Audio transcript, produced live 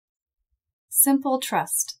Simple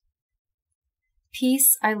trust.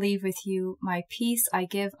 Peace I leave with you, my peace I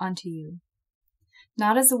give unto you.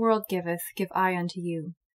 Not as the world giveth, give I unto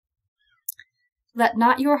you. Let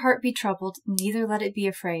not your heart be troubled, neither let it be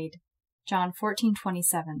afraid. John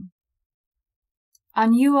 14:27.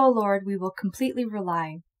 On you, O Lord, we will completely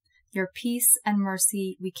rely. Your peace and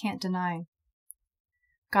mercy we can't deny.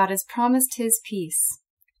 God has promised his peace.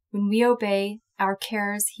 When we obey, our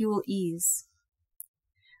cares he will ease.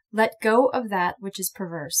 Let go of that which is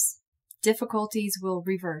perverse. Difficulties will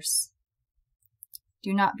reverse.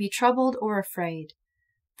 Do not be troubled or afraid.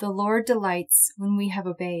 The Lord delights when we have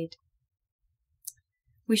obeyed.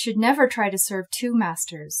 We should never try to serve two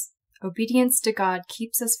masters. Obedience to God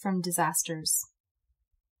keeps us from disasters.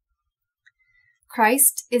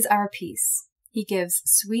 Christ is our peace. He gives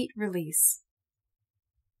sweet release.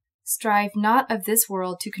 Strive not of this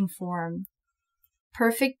world to conform.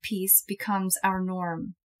 Perfect peace becomes our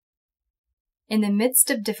norm. In the midst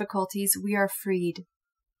of difficulties, we are freed.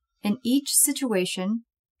 In each situation,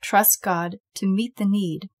 trust God to meet the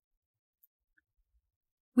need.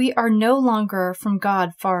 We are no longer from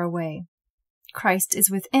God far away. Christ is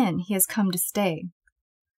within. He has come to stay.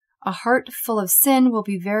 A heart full of sin will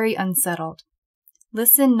be very unsettled.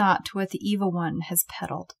 Listen not to what the evil one has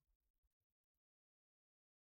peddled.